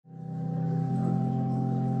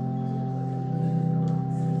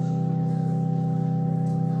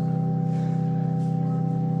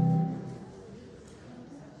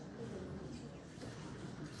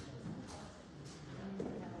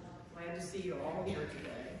all here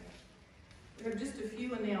today. We have just a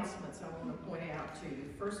few announcements I want to point out to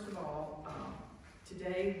you. First of all,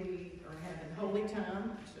 today we are having holy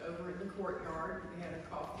time over in the courtyard. We had a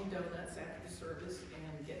coffee and donuts after the service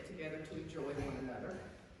and get together to enjoy one another.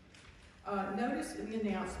 Notice in the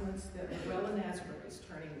announcements that Luella Nazareth is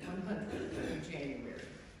turning 100 in January.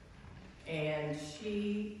 And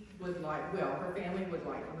she would like, well, her family would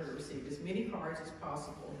like her to receive as many cards as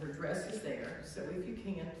possible. Her address is there, so if you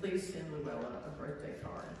can, please send Luella a birthday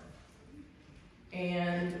card.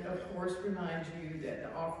 And of course, remind you that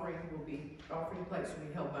the offering plates will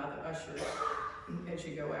be held by the ushers as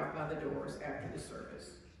you go out by the doors after the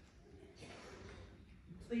service.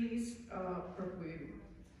 Please,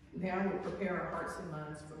 now we'll prepare our hearts and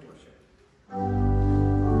minds for worship.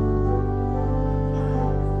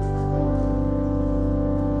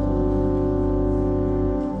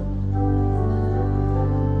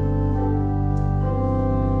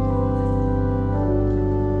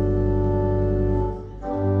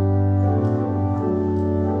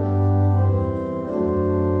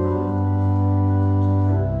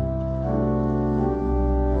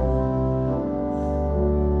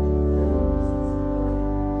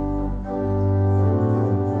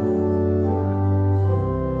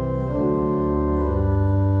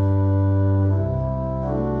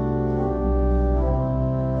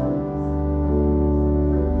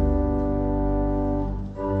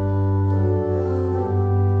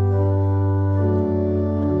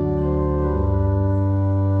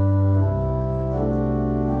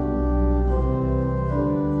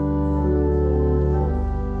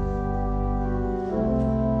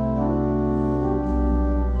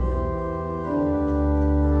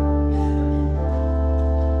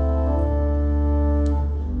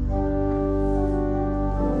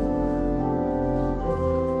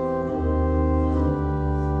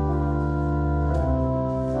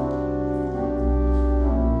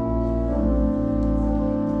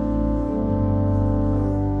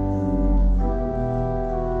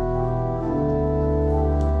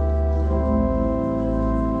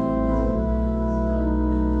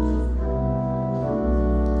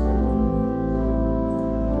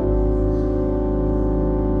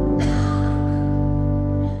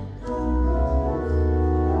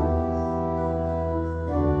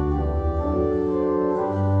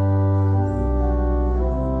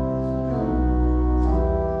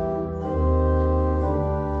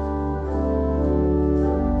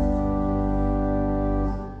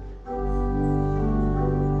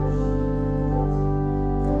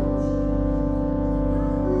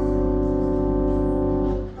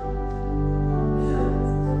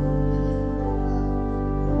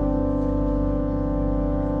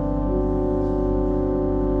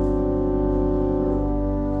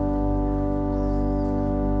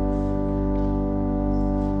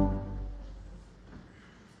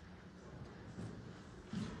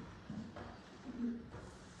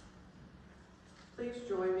 Please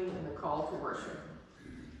join me in the call to worship.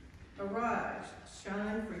 Arise,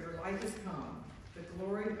 shine, for your light has come. The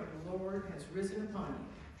glory of the Lord has risen upon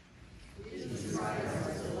you. Jesus Christ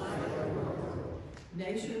is the light of the world.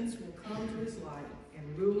 Nations will come to his light,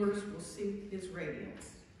 and rulers will seek his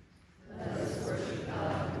radiance. Let us worship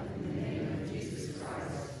God in the name of Jesus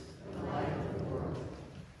Christ, the light of the world.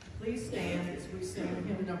 Please stand as we sing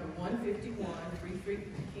hymn number 151, Three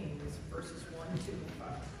Kings, verses 1, 2, and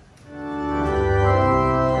 5. Oh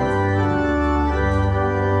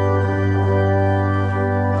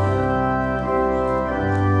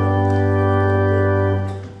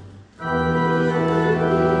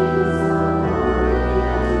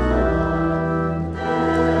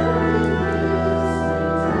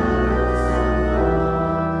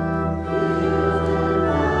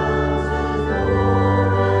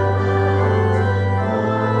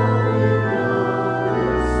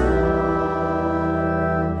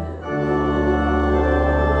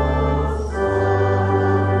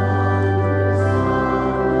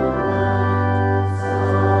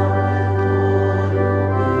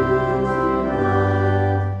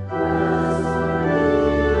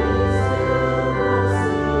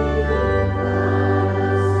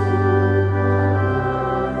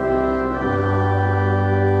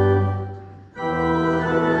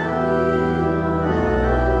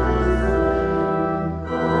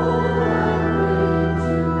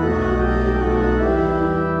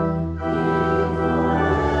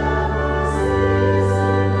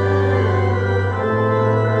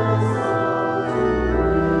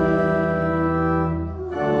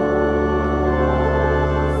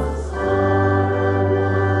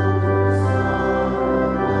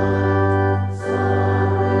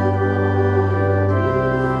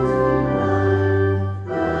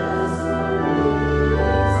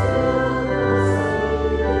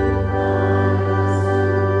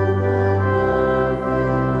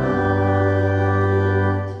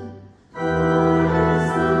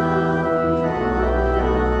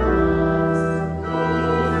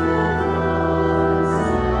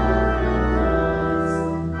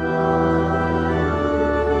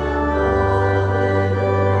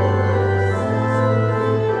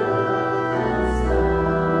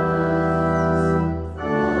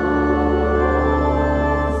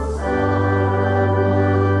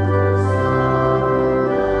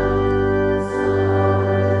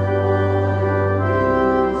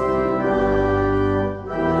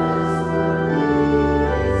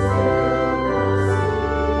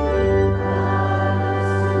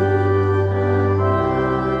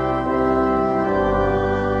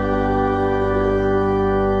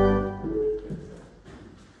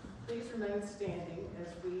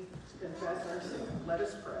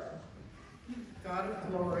God of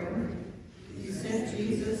glory, you sent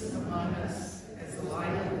Jesus among us as the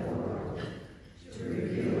light of the world to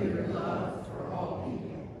reveal your love for all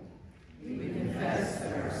people. We confess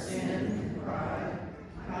that our sin and pride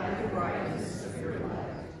hide the brightness of your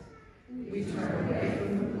light. We turn away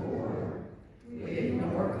from the poor. We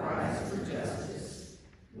ignore cries for justice.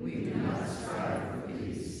 We do not strive for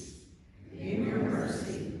peace. In your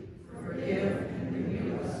mercy, forgive and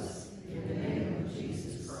renew us in the name of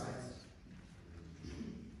Jesus Christ.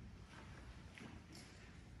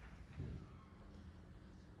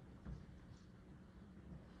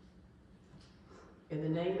 In the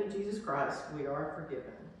name of Jesus Christ, we are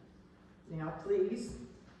forgiven. Now please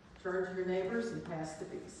turn to your neighbors and pass the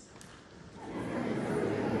peace.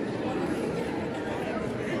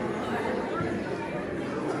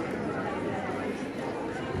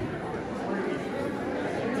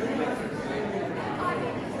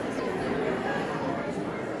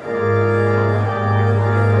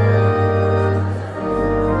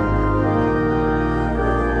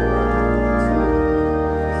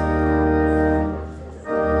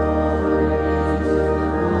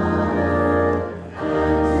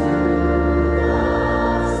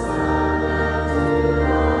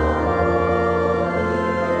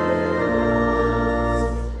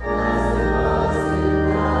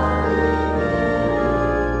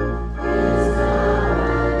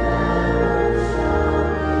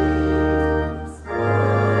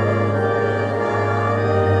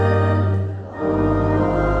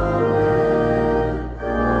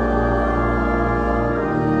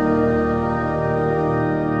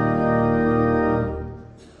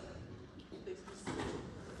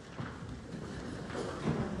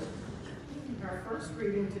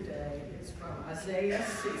 Isaiah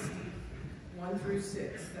 60, 1 through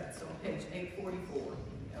 6. That's on page 844 in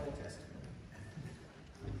the Old Testament.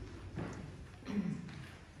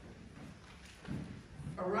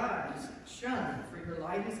 Arise, shine, for your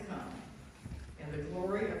light has come, and the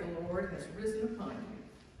glory of the Lord has risen upon you.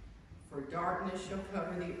 For darkness shall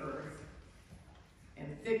cover the earth,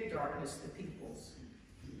 and thick darkness the peoples.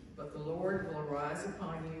 But the Lord will arise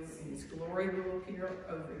upon you, and his glory will appear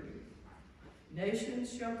over you.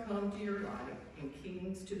 Nations shall come to your light, and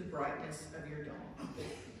kings to the brightness of your dawn.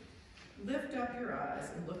 Lift up your eyes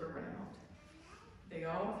and look around. They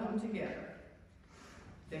all come together.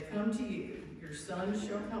 They come to you. Your sons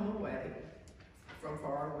shall come away from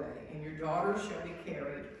far away, and your daughters shall be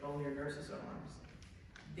carried on your nurses' arms.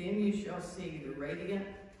 Then you shall see the radiant,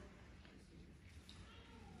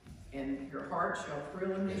 and your heart shall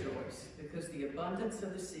thrill and rejoice, because the abundance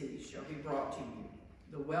of the sea shall be brought to you.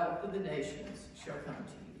 The wealth of the nations shall come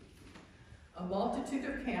to you. A multitude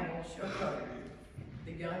of camels shall cover you,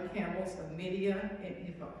 the young camels of Midian and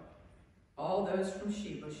Ephah. All those from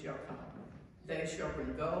Sheba shall come. They shall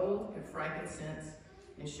bring gold and frankincense,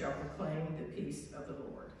 and shall proclaim the peace of the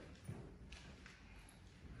Lord.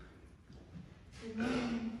 Good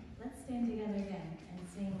morning. Let's stand together again and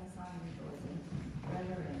sing the song of rejoicing.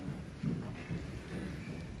 Reverend.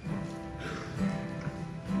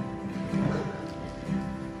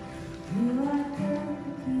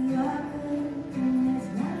 You are good, and there's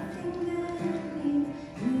nothing good in me.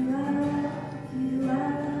 You are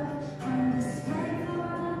love, on display for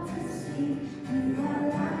all to see. You are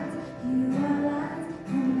light, and the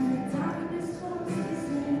darkness falls to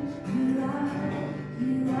sin. You are hope,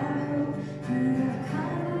 you are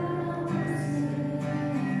covered all sin.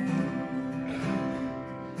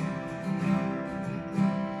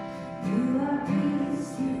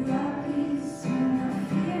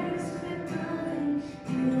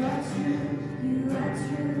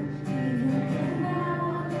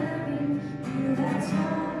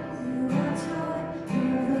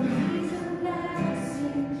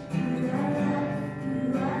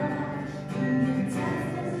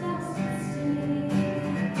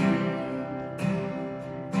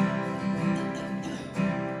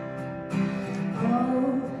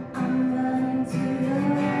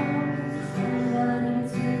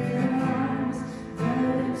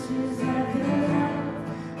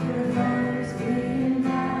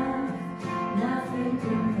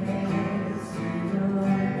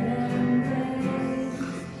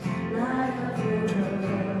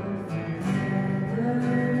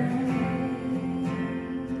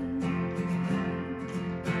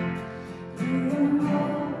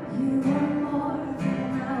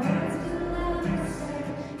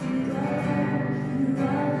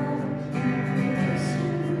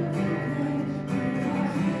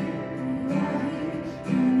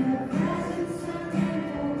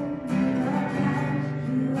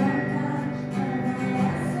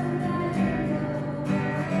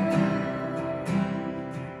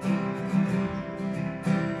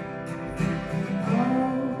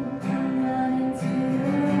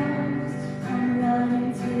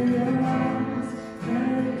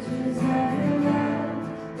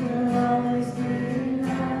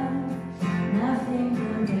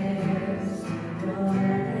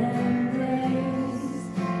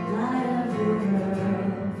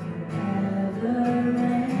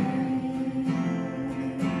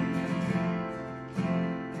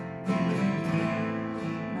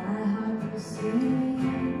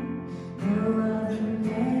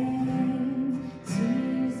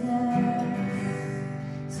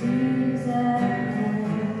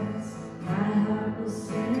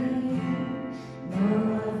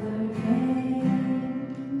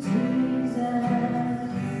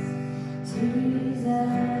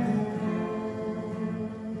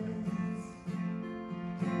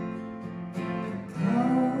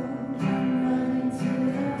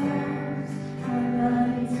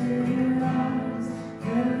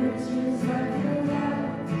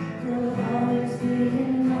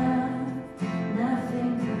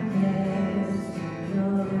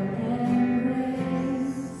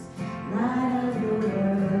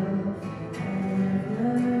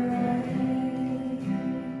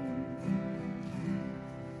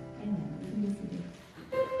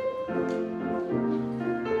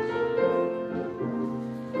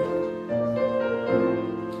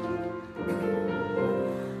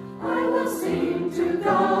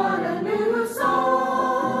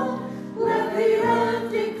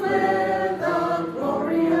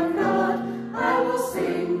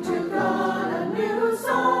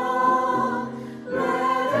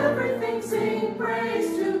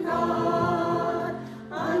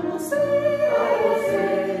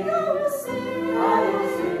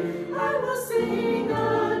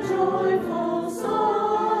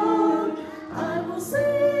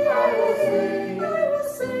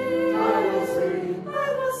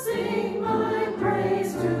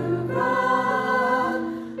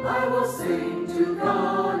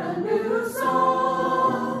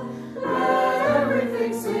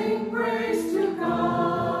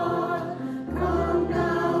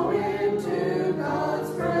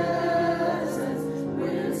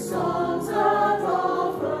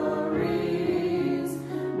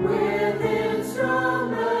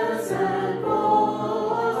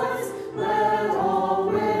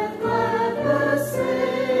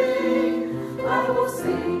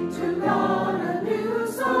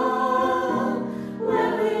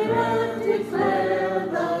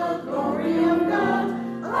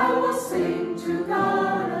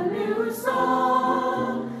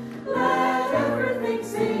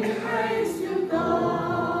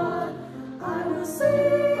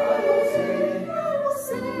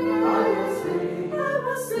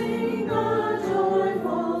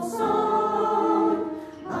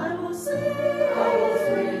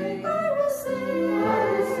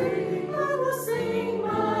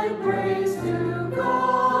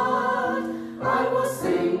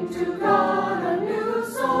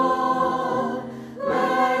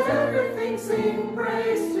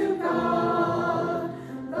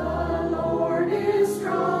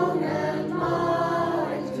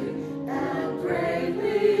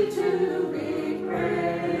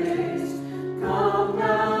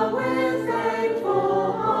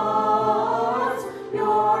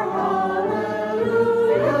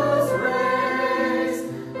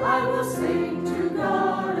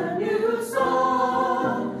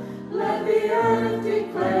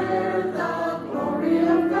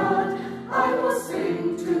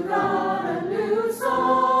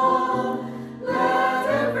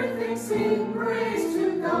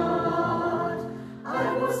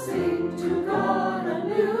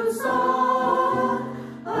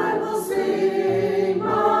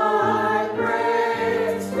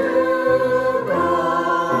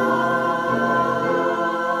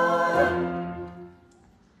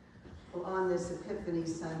 Epiphany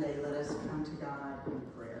Sunday, let us come to God in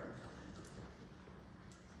prayer.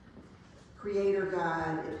 Creator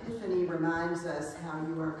God, Epiphany reminds us how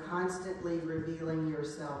you are constantly revealing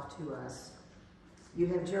yourself to us. You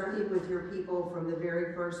have journeyed with your people from the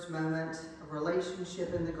very first moment of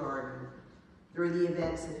relationship in the garden, through the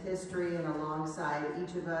events of history and alongside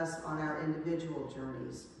each of us on our individual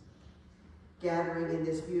journeys. Gathering in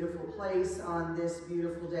this beautiful place on this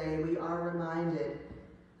beautiful day, we are reminded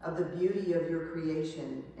of the beauty of your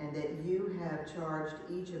creation and that you have charged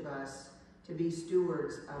each of us to be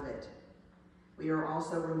stewards of it. We are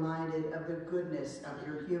also reminded of the goodness of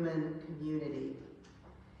your human community.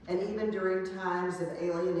 And even during times of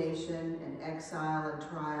alienation and exile and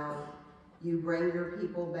trial, you bring your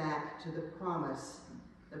people back to the promise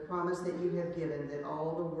that you have given that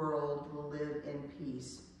all the world will live in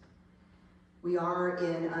peace. We are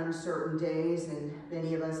in uncertain days, and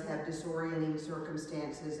many of us have disorienting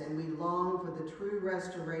circumstances, and we long for the true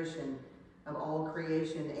restoration of all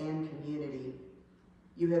creation and community.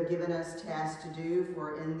 You have given us tasks to do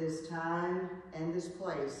for in this time and this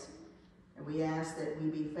place, and we ask that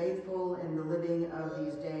we be faithful in the living of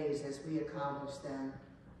these days as we accomplish them.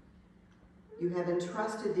 You have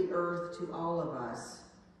entrusted the earth to all of us,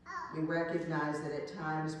 We recognize that at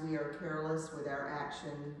times we are careless with our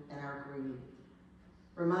action and our greed.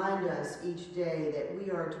 Remind us each day that we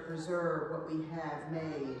are to preserve what we have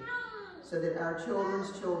made, so that our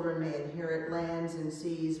children's children may inherit lands and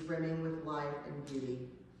seas brimming with life and beauty.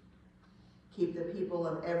 Keep the people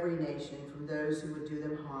of every nation from those who would do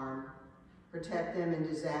them harm. Protect them in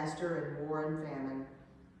disaster and war and famine.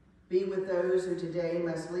 Be with those who today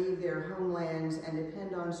must leave their homelands and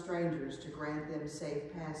depend on strangers to grant them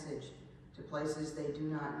safe passage to places they do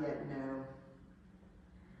not yet know.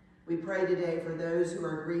 We pray today for those who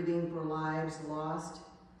are grieving for lives lost,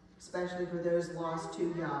 especially for those lost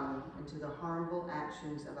too young and to the harmful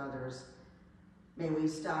actions of others. May we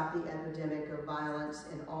stop the epidemic of violence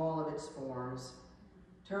in all of its forms.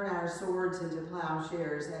 Turn our swords into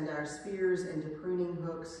plowshares and our spears into pruning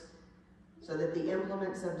hooks, so that the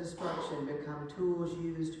implements of destruction become tools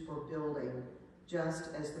used for building, just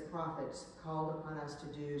as the prophets called upon us to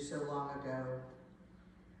do so long ago.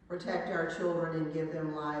 Protect our children and give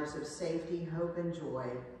them lives of safety, hope, and joy,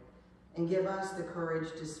 and give us the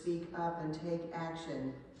courage to speak up and take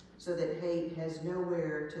action so that hate has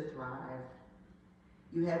nowhere to thrive.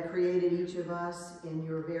 You have created each of us in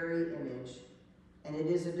your very image, and it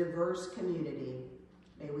is a diverse community.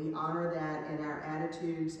 May we honor that in our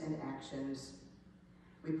attitudes and actions.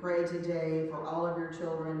 We pray today for all of your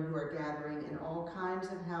children who are gathering in all kinds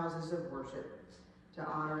of houses of worship to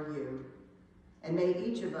honor you. And may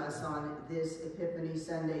each of us on this Epiphany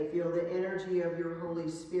Sunday feel the energy of your Holy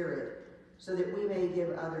Spirit so that we may give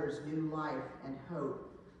others new life and hope.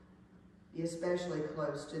 Be especially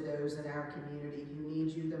close to those in our community who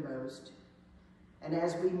need you the most. And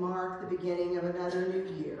as we mark the beginning of another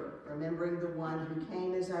new year, remembering the one who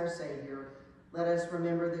came as our Savior, let us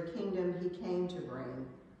remember the kingdom he came to bring,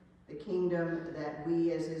 the kingdom that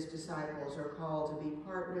we as his disciples are called to be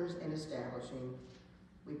partners in establishing.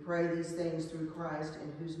 We pray these things through Christ,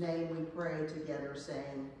 in whose name we pray together,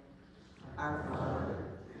 saying, Our Father,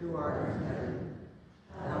 who art in heaven,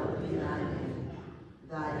 hallowed be thy name.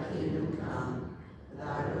 Thy kingdom come,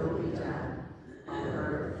 thy will be done, on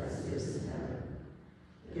earth as it is in heaven.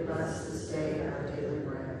 Give us this day our daily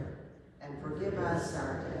bread, and forgive us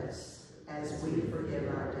our debts, as we forgive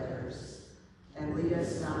our debtors. And lead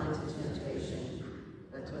us not into temptation,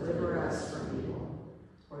 but deliver us from evil.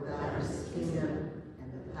 For thine is the kingdom,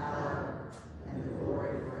 and the power, and the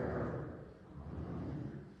glory forever.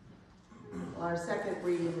 Well, our second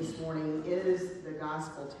reading this morning is the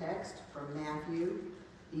gospel text from Matthew,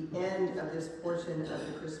 the end of this portion of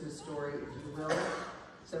the Christmas story, if you will.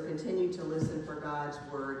 So continue to listen for God's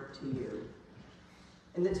word to you.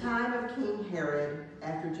 In the time of King Herod,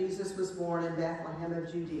 after Jesus was born in Bethlehem of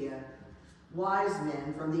Judea, wise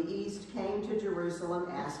men from the east came to Jerusalem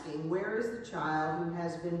asking, Where is the child who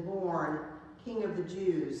has been born King of the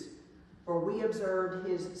Jews? For we observed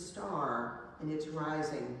his star in its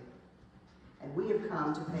rising, and we have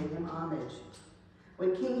come to pay him homage.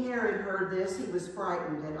 When King Herod heard this, he was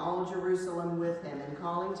frightened, and all Jerusalem with him, and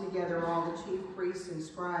calling together all the chief priests and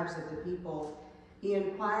scribes of the people, he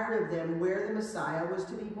inquired of them where the Messiah was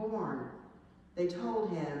to be born. They told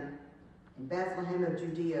him, In Bethlehem of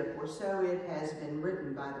Judea, for so it has been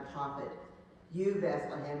written by the prophet, You,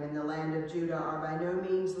 Bethlehem, in the land of Judah, are by no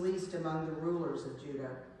means least among the rulers of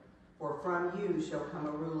Judah, for from you shall come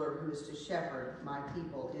a ruler who is to shepherd my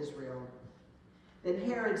people Israel. Then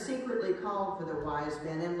Herod secretly called for the wise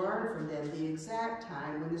men and learned from them the exact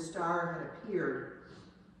time when the star had appeared.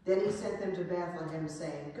 Then he sent them to Bethlehem,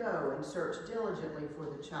 saying, Go and search diligently for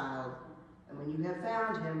the child, and when you have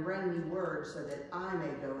found him, bring me word so that I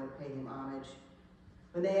may go and pay him homage.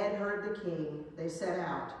 When they had heard the king, they set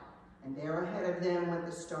out, and there ahead of them went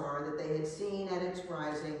the star that they had seen at its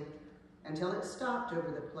rising, until it stopped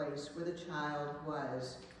over the place where the child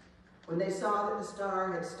was. When they saw that the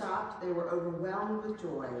star had stopped, they were overwhelmed with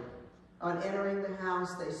joy. On entering the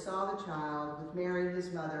house, they saw the child with Mary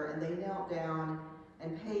his mother, and they knelt down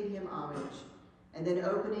and paid him homage. And then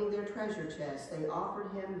opening their treasure chests, they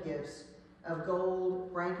offered him gifts of gold,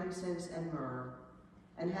 frankincense, and myrrh.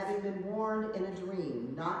 And having been warned in a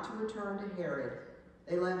dream not to return to Herod,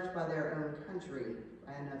 they left by their own country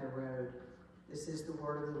by another road. This is the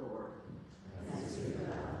word of the Lord. Thanks be to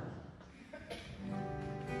God.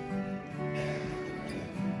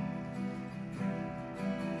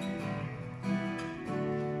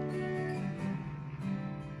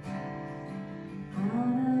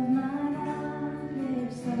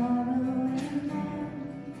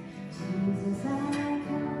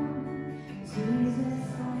 Jesus,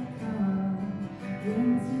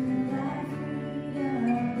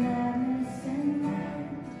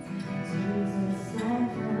 I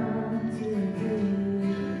come to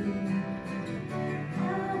thee.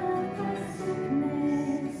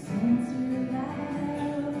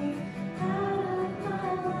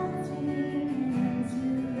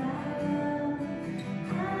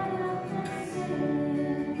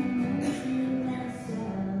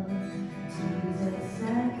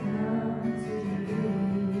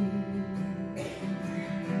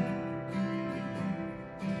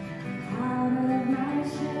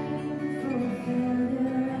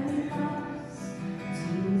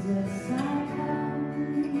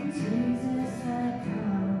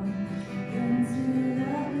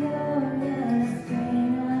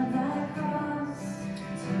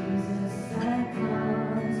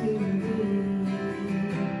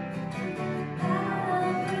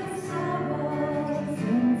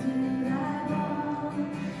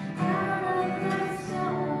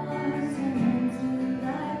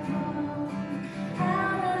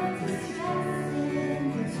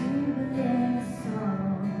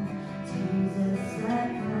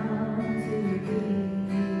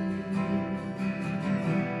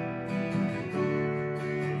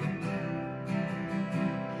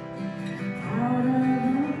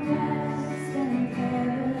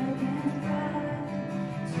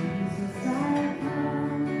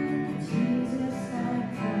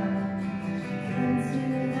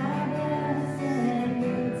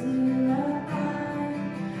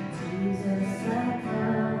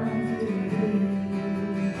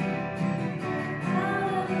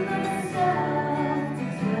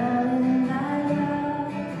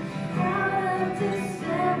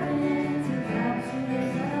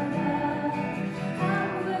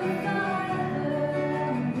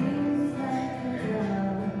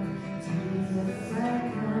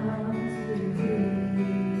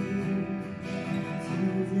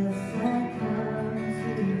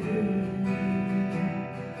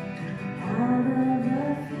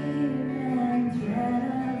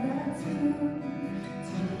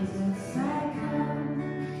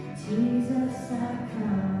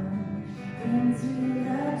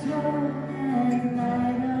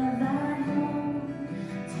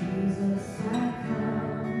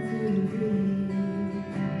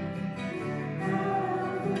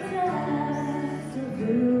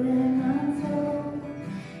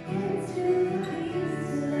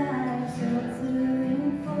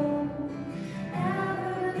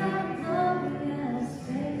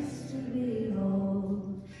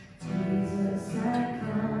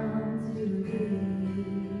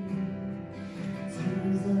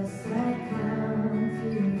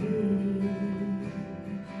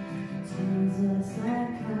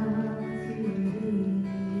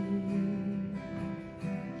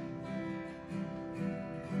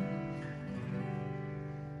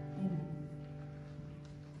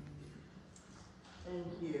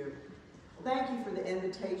 thank you for the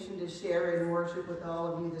invitation to share and worship with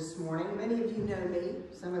all of you this morning. Many of you know me.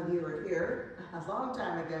 Some of you are here a long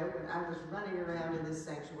time ago when I was running around in this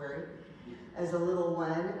sanctuary as a little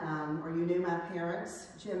one, or you knew my parents,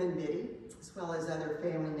 Jim and Biddy, as well as other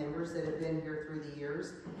family members that have been here through the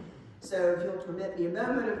years. So if you'll permit me a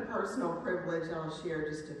moment of personal privilege, I'll share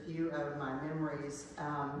just a few of my memories.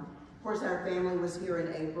 Of course, our family was here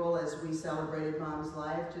in April as we celebrated Mom's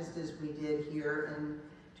life, just as we did here in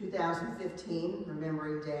 2015,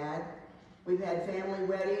 remembering Dad. We've had family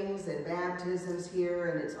weddings and baptisms here,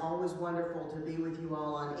 and it's always wonderful to be with you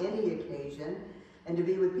all on any occasion, and to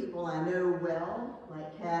be with people I know well,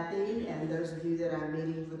 like Kathy, and those of you that I'm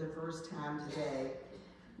meeting for the first time today.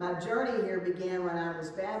 My journey here began when I was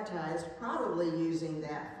baptized, probably using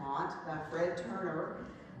that font by Fred Turner,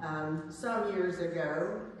 some years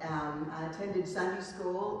ago. I attended Sunday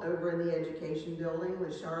school over in the education building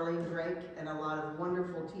with Charlene Drake and a lot of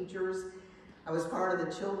wonderful teachers. I was part of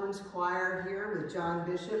the children's choir here with John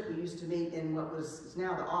Bishop. We used to meet in what was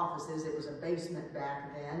now the offices. It was a basement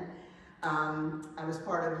back then. I was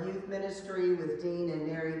part of youth ministry with Dean and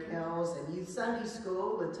Mary Kells, and youth Sunday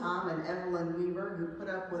school with Tom and Evelyn Weaver, who put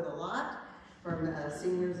up with a lot from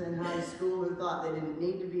seniors in high school who thought they didn't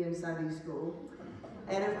need to be in Sunday school.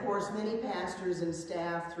 And of course, many pastors and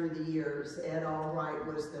staff through the years. Ed Albright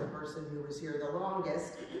was the person who was here the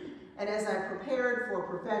longest. And as I prepared for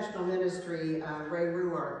professional ministry, Ray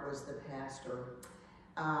Ruart was the pastor.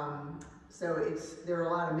 So there are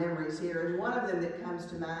a lot of memories here. And one of them that comes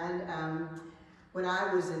to mind, when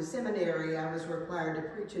I was in seminary, I was required to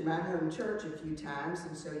preach in my home church a few times.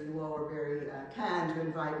 And so you all were very kind to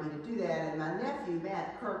invite me to do that. And my nephew,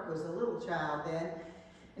 Matt Kirk, was a little child then.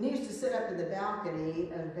 And he used to sit up in the balcony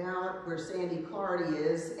about where Sandy Clardy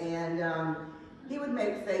is, and he would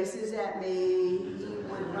make faces at me. He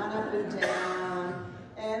would run up and down.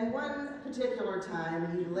 And one particular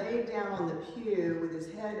time, he laid down on the pew with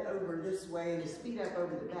his head over this way and his feet up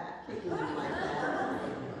over the back, kicking me like that,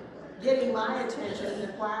 getting my attention, the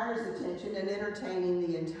choir's attention, and entertaining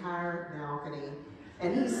the entire balcony.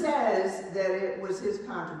 And he says that it was his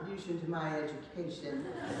contribution to my education.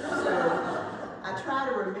 So I try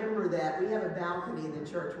to remember that. We have a balcony in the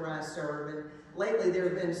church where I serve, and lately there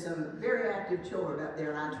have been some very active children up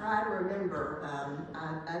there, and I try to remember,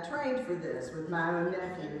 I trained for this with my own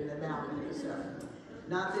nephew in the balcony, so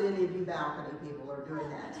not that any of you balcony people are doing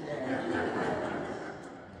that today.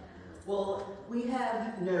 Well, we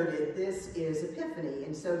have noted this is Epiphany,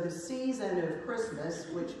 and so the season of Christmas,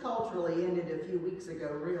 which culturally ended a few weeks ago,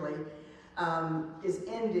 really, is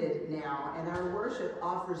ended now, and our worship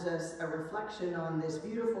offers us a reflection on this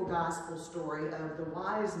beautiful gospel story of the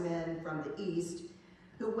wise men from the East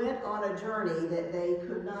who went on a journey that they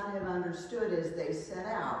could not have understood as they set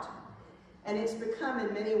out. And it's become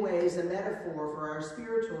in many ways a metaphor for our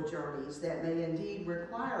spiritual journeys that may indeed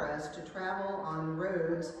require us to travel on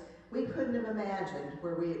roads we couldn't have imagined,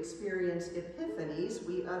 where we experience epiphanies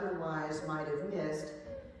we otherwise might have missed.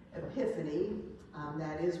 Epiphany,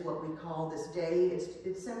 that is what we call this day.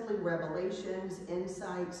 It's simply revelations,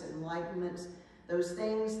 insights, enlightenments, those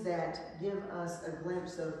things that give us a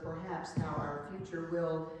glimpse of perhaps how our future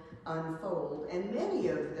will unfold. And many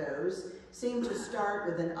of those seem to start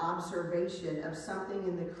with an observation of something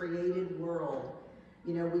in the created world.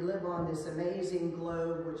 You know, we live on this amazing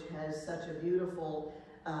globe which has such a beautiful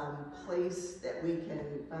place that we can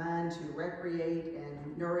find to recreate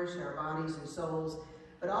and nourish our bodies and souls.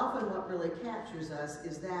 But often what really captures us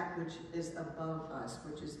is that which is above us,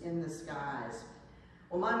 which is in the skies.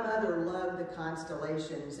 Well, my mother loved the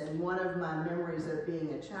constellations, and one of my memories of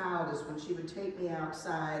being a child is when she would take me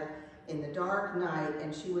outside in the dark night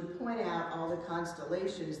and she would point out all the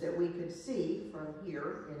constellations that we could see from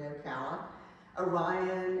here in Ocala.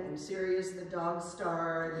 Orion and Sirius, the Dog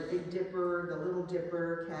Star, the Big Dipper, the Little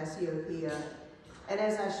Dipper, Cassiopeia. And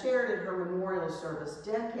as I shared at her memorial service,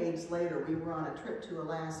 decades later, we were on a trip to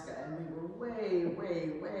Alaska, and we were way,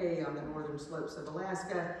 way, way on the northern slopes of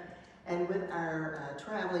Alaska. And with our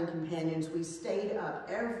traveling companions, we stayed up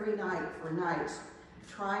every night for nights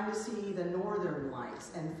trying to see the northern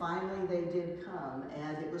lights. And finally, they did come.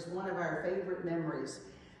 And it was one of our favorite memories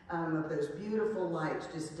of those beautiful lights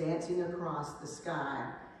just dancing across the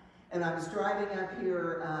sky. And I was driving up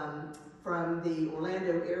here from the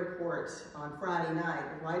Orlando airport on Friday night.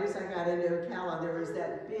 Right as I got into Ocala, there was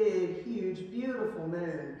that big, huge, beautiful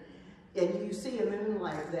moon. And you see a moon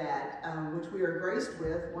like that, which we are graced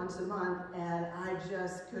with once a month, and I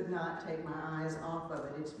just could not take my eyes off of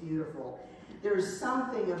it. It's beautiful. There's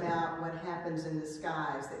something about what happens in the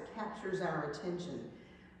skies that captures our attention,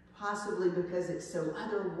 possibly because it's so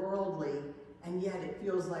otherworldly and yet it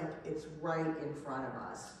feels like it's right in front of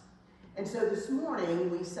us. And so this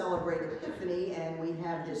morning we celebrate Epiphany, and we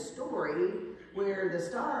have this story where the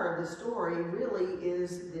star of the story really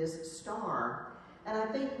is this star. And I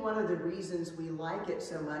think one of the reasons we like it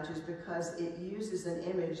so much is because it uses an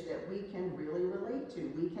image that we can really relate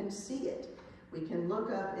to. We can see it. We can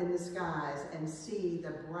look up in the skies and see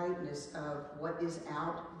the brightness of what is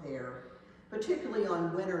out there, particularly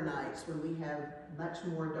on winter nights when we have much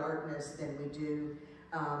more darkness than we do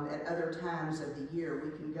at other times of the year.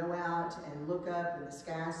 We can go out and look up and the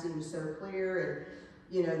sky seems so clear,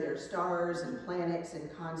 and you know, there are stars and planets and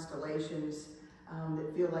constellations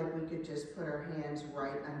that feel like we could just put our hands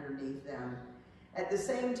right underneath them. At the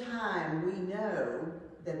same time, we know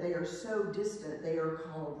that they are so distant, they are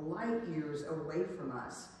called light years away from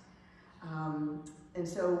us. And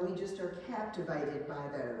so we just are captivated by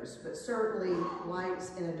those. But certainly,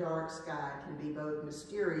 lights in a dark sky can be both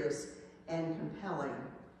mysterious and compelling.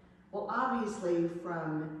 Well, obviously,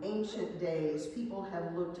 from ancient days, people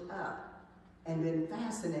have looked up and been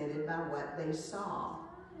fascinated by what they saw.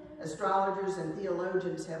 Astrologers and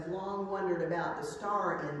theologians have long wondered about the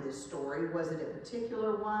star in this story. Was it a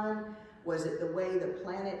particular one? Was it the way the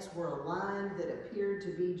planets were aligned that appeared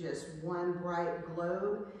to be just one bright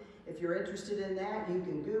globe? If you're interested in that, you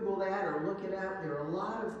can Google that or look it up. There are a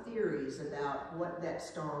lot of theories about what that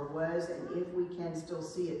star was and if we can still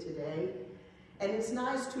see it today. And it's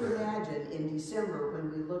nice to imagine in December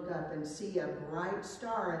when we look up and see a bright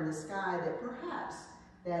star in the sky that perhaps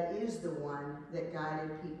that is the one that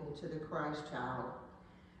guided people to the Christ child.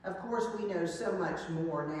 Of course, we know so much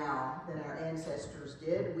more now than our ancestors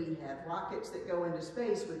did. We have rockets that go into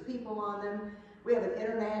space with people on them. We have an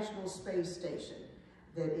international space station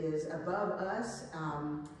that is above us,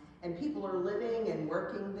 and people are living and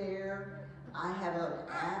working there. I have an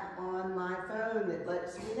app on my phone that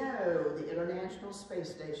lets me know the International Space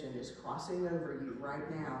Station is crossing over you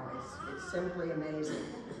right now. It's simply amazing.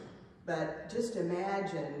 But just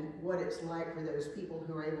imagine what it's like for those people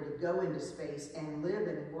who are able to go into space and live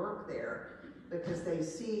and work there because they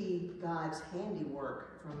see God's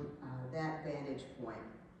handiwork from that vantage point.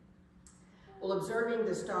 Well, observing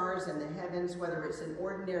the stars in the heavens, whether it's an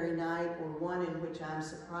ordinary night or one in which I'm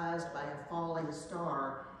surprised by a falling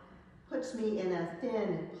star, puts me in a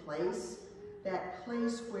thin place, that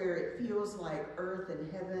place where it feels like earth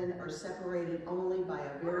and heaven are separated only by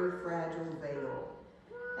a very fragile veil.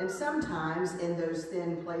 And sometimes in those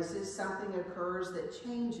thin places, something occurs that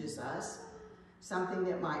changes us, something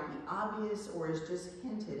that might be obvious or is just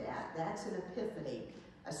hinted at. That's an epiphany,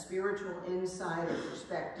 a spiritual insight or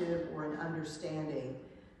perspective or an understanding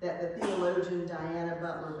that the theologian Diana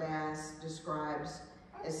Butler Bass describes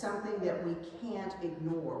as something that we can't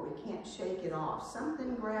ignore. We can't shake it off.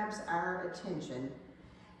 Something grabs our attention,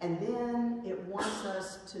 and then it wants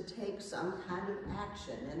us to take some kind of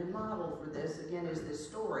action. And a model for this, again, is this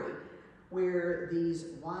story where these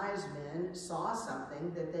wise men saw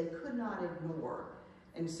something that they could not ignore.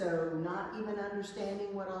 And so, not even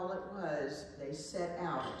understanding what all it was, they set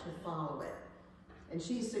out to follow it. And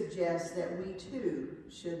she suggests that we too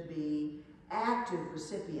should be active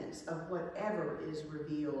recipients of whatever is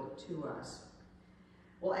revealed to us.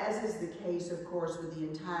 Well, as is the case, of course, with the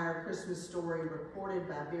entire Christmas story reported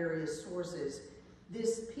by various sources,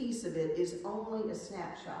 this piece of it is only a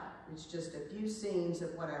snapshot. It's just a few scenes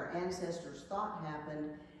of what our ancestors thought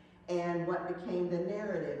happened and what became the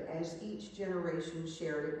narrative as each generation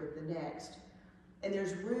shared it with the next. And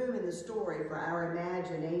there's room in the story for our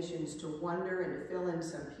imaginations to wonder and to fill in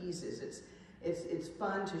some pieces. It's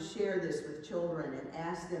fun to share this with children and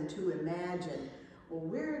ask them to imagine, well,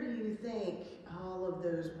 where do you think all of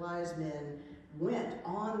those wise men went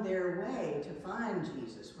on their way to find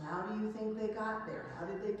Jesus? How do you think they got there? How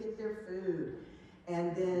did they get their food?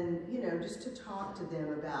 And then, just to talk to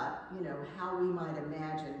them about, how we might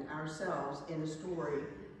imagine ourselves in a story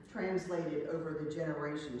translated over the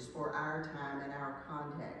generations for our time and our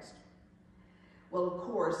context. Well, of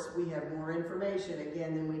course, we have more information,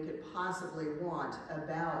 again, than we could possibly want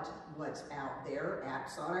about what's out there,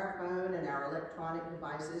 apps on our phone and our electronic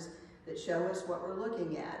devices that show us what we're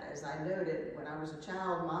looking at. As I noted, when I was a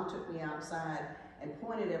child, Mom took me outside and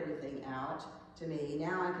pointed everything out to me.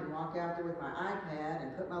 Now I can walk out there with my iPad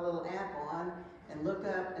and put my little app on and look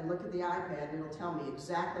up and look at the iPad, and it'll tell me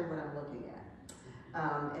exactly what I'm looking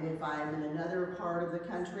at. And if I'm in another part of the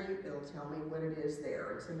country, it'll tell me what it is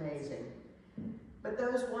there. It's amazing. But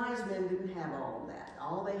those wise men didn't have all of that.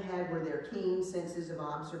 All they had were their keen senses of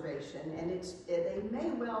observation, and they may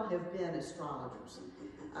well have been astrologers.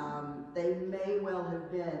 They may well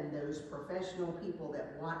have been those professional people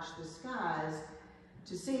that watch the skies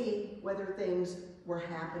to see whether things were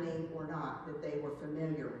happening or not that they were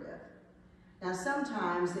familiar with. Now,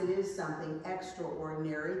 sometimes it is something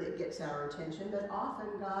extraordinary that gets our attention, but often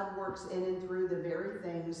God works in and through the very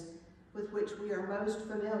things with which we are most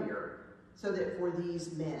familiar, so that for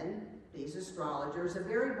these men, these astrologers, a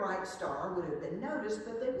very bright star would have been noticed,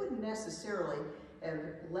 but they wouldn't necessarily have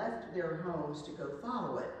left their homes to go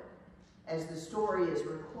follow it. As the story is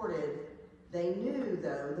recorded, they knew,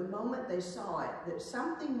 though, the moment they saw it, that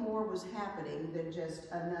something more was happening than just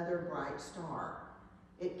another bright star.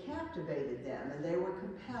 It captivated them, and they were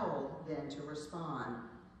compelled then to respond.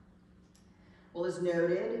 Well, as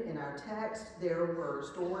noted in our text, there were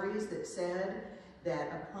stories that said that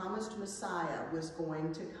a promised Messiah was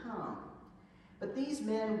going to come. But these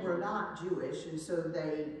men were not Jewish, and so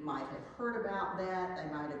they might have heard about that,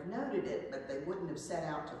 they might have noted it, but they wouldn't have set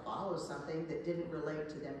out to follow something that didn't relate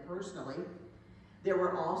to them personally. There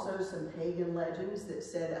were also some pagan legends that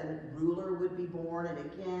said a ruler would be born, and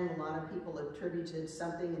again, a lot of people attributed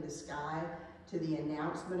something in the sky to the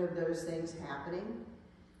announcement of those things happening.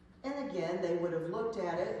 And again, they would have looked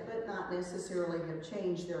at it, but not necessarily have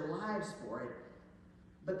changed their lives for it.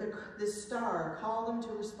 But this star called them to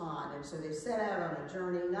respond, and so they set out on a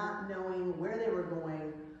journey, not knowing where they were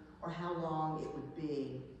going or how long it would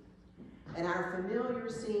be. And our familiar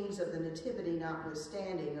scenes of the Nativity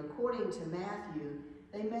notwithstanding, according to Matthew,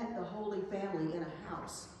 they met the Holy Family in a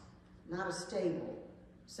house, not a stable.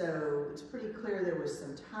 So it's pretty clear there was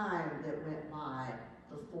some time that went by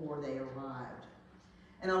before they arrived.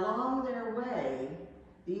 And along their way,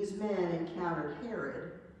 these men encountered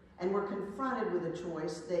Herod and were confronted with a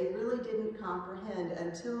choice they really didn't comprehend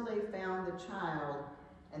until they found the child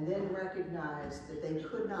and then recognized that they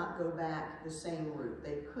could not go back the same route.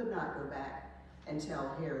 They could not go back and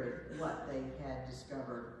tell Herod what they had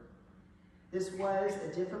discovered. This was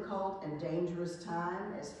a difficult and dangerous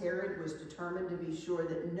time, as Herod was determined to be sure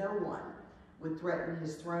that no one would threaten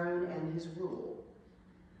his throne and his rule.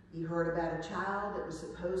 He heard about a child that was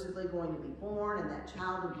supposedly going to be born, and that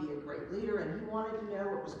child would be a great leader, and he wanted to know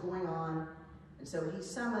what was going on. And so he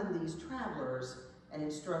summoned these travelers and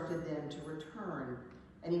instructed them to return.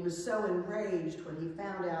 And he was so enraged when he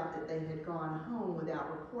found out that they had gone home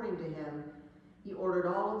without reporting to him, he ordered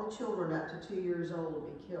all of the children up to 2 years old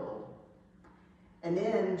be killed. And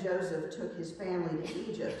then Joseph took his family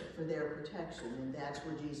to Egypt for their protection, and that's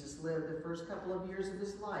where Jesus lived the first couple of years of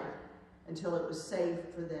his life, until it was safe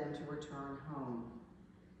for them to return home.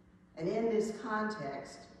 And in this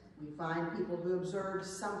context, we find people who observed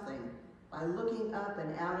something by looking up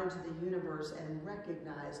and out into the universe and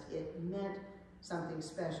recognized it meant something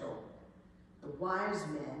special. The wise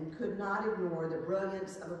men could not ignore the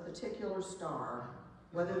brilliance of a particular star,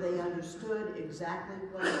 whether they understood exactly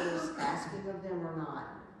what it was asking of them or not,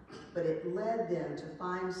 but it led them to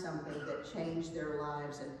find something that changed their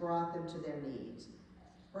lives and brought them to their needs.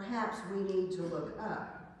 Perhaps we need to look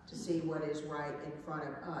up to see what is right in front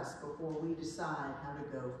of us before we decide how to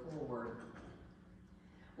go forward.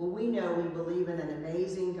 Well, we know we believe in an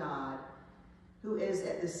amazing God who is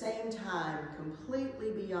at the same time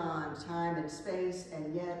completely beyond time and space,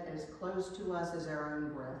 and yet as close to us as our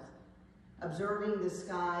own breath. Observing the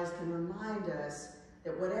skies can remind us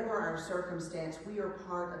that whatever our circumstance, we are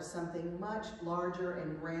part of something much larger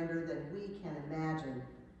and grander than we can imagine.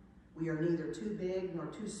 We are neither too big nor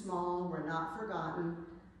too small, we're not forgotten,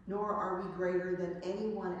 nor are we greater than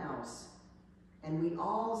anyone else. And we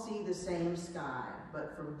all see the same sky,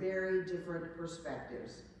 but from very different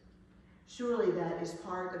perspectives. Surely that is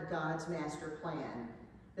part of God's master plan,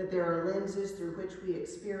 that there are lenses through which we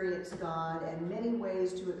experience God and many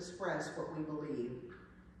ways to express what we believe.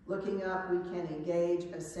 Looking up, we can engage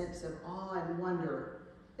a sense of awe and wonder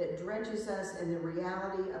that drenches us in the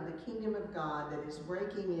reality of the kingdom of God that is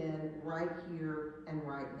breaking in right here and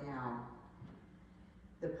right now.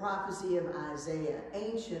 The prophecy of Isaiah,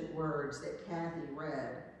 ancient words that Kathy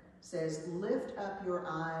read, says, "Lift up your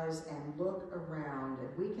eyes and look around."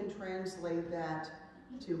 And we can translate that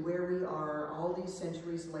to where we are all these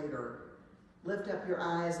centuries later. Lift up your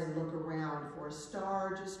eyes and look around, for a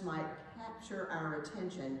star just might capture our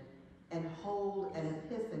attention and hold an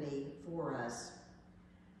epiphany for us.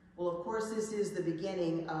 Well, of course, this is the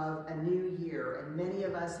beginning of a new year, and many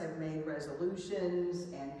of us have made resolutions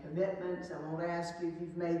and commitments. I won't ask you if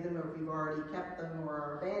you've made them or if you've already kept them or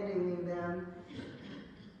are abandoning them.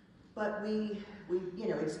 But we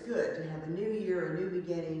it's good to have a new year, a new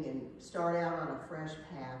beginning, and start out on a fresh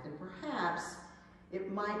path. And perhaps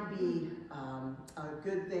it might be a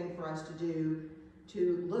good thing for us to do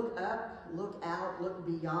to look up, look out, look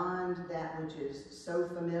beyond that which is so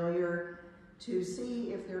familiar, to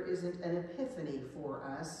see if there isn't an epiphany for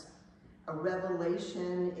us, a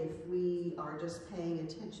revelation if we are just paying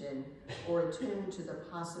attention or attuned to the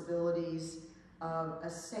possibilities of a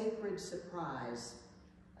sacred surprise.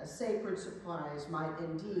 A sacred surprise might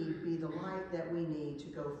indeed be the light that we need to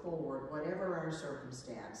go forward, whatever our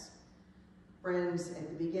circumstance. Friends, at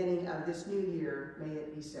the beginning of this new year, may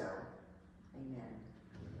it be so. Amen.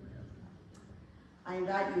 I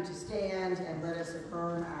invite you to stand and let us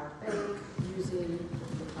affirm our faith using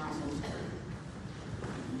the commentary.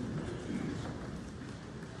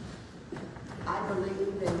 I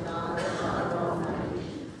believe in God, Father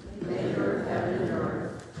Almighty, maker of heaven and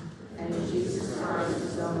earth, and in Jesus Christ,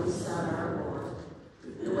 his only Son, our Lord,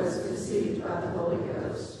 who was conceived by the Holy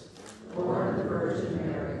Ghost, born of the Virgin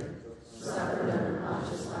Mary, suffered under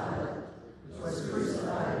Pontius Pilate, was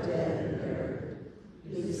crucified, dead, and buried.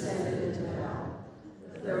 He descended into hell.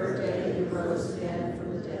 The third day he rose again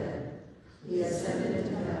from the dead. He ascended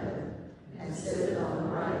into heaven, and sitteth on the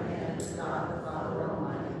right hand of God the Father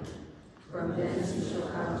Almighty. From thence he shall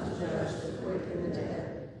come to judge the quick and the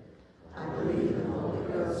dead. I believe in the Holy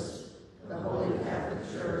Ghost, the Holy Catholic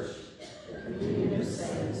Church, the communion of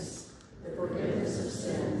saints, the forgiveness of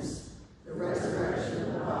sins, the resurrection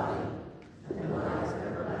of the body, and life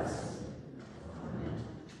everlasting. Amen.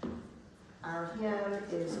 Our hymn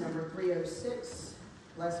is number 306,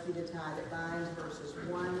 Blessed be the tie that binds, verses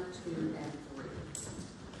 1, 2, and 3.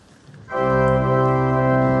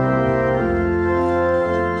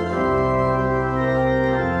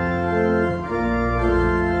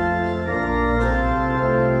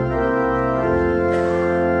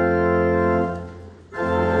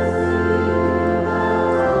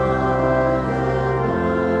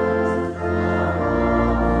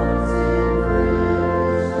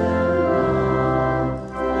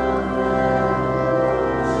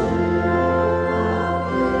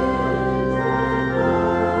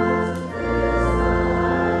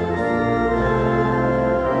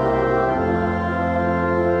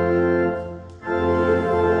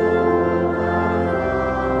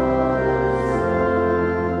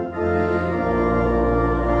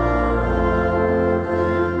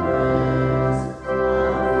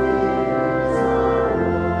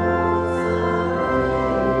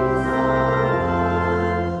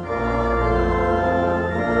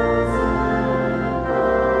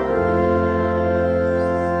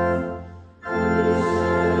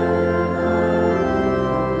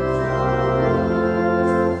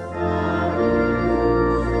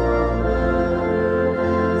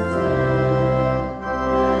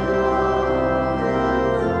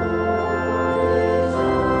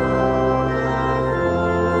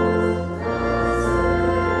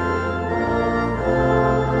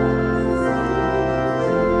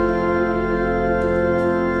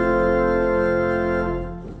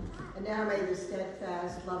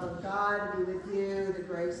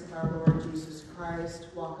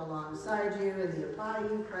 Walk alongside you, and the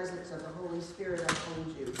abiding presence of the Holy Spirit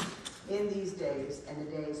uphold you in these days and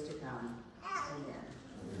the days to come.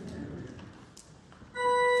 Amen.